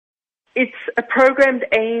It's a program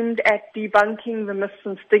aimed at debunking the myths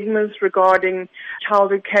and stigmas regarding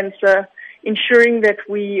childhood cancer, ensuring that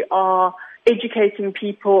we are educating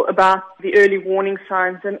people about the early warning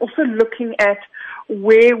signs, and also looking at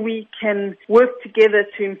where we can work together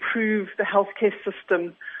to improve the healthcare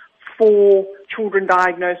system for children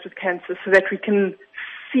diagnosed with cancer so that we can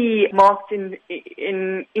see marked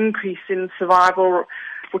increase in survival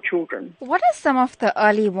for children. What are some of the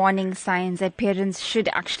early warning signs that parents should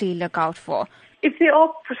actually look out for? If there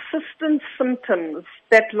are persistent symptoms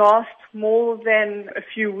that last more than a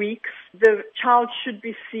few weeks, the child should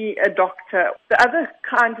see a doctor. The other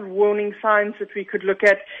kind of warning signs that we could look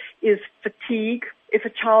at is fatigue. If a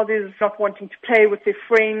child is not wanting to play with their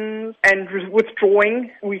friends and withdrawing,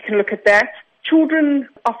 we can look at that. Children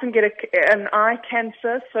often get an eye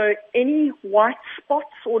cancer, so any white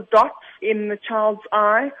spots or dots in the child's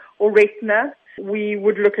eye or retina, we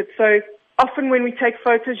would look at. So often when we take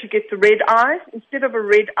photos, you get the red eye. Instead of a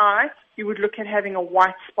red eye, you would look at having a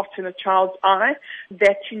white spot in a child's eye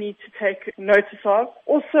that you need to take notice of.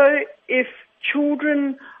 Also, if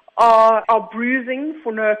children are bruising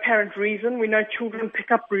for no apparent reason, we know children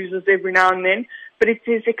pick up bruises every now and then, but if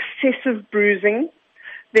there's excessive bruising,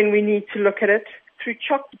 then we need to look at it. Through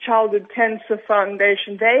CHOC, Childhood Cancer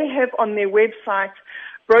Foundation, they have on their website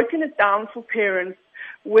broken it down for parents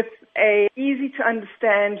with a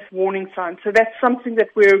easy-to-understand warning sign. So that's something that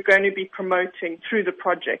we're going to be promoting through the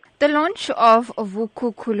project. The launch of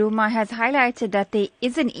Vuka Khuluma has highlighted that there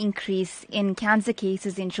is an increase in cancer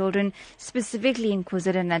cases in children, specifically in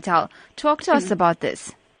KwaZulu-Natal. Talk to us about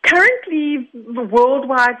this. Currently, the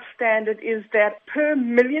worldwide standard is that per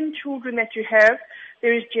million children that you have,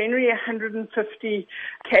 there is generally 150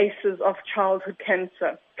 cases of childhood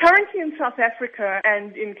cancer. Currently in South Africa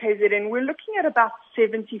and in KZN, we're looking at about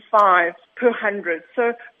 75 per 100.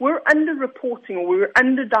 So we're under-reporting or we're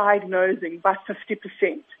under-diagnosing by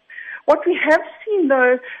 50%. What we have seen,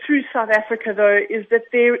 though, through South Africa, though, is that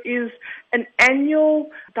there is an annual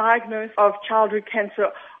diagnosis of childhood cancer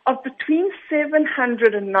of between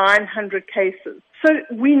 700 and 900 cases. So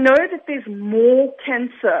we know that there's more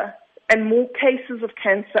cancer and more cases of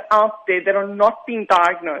cancer out there that are not being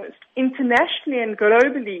diagnosed. Internationally and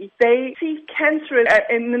globally, they see cancer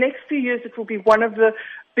in the next few years. It will be one of the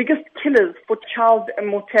biggest killers for child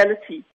mortality.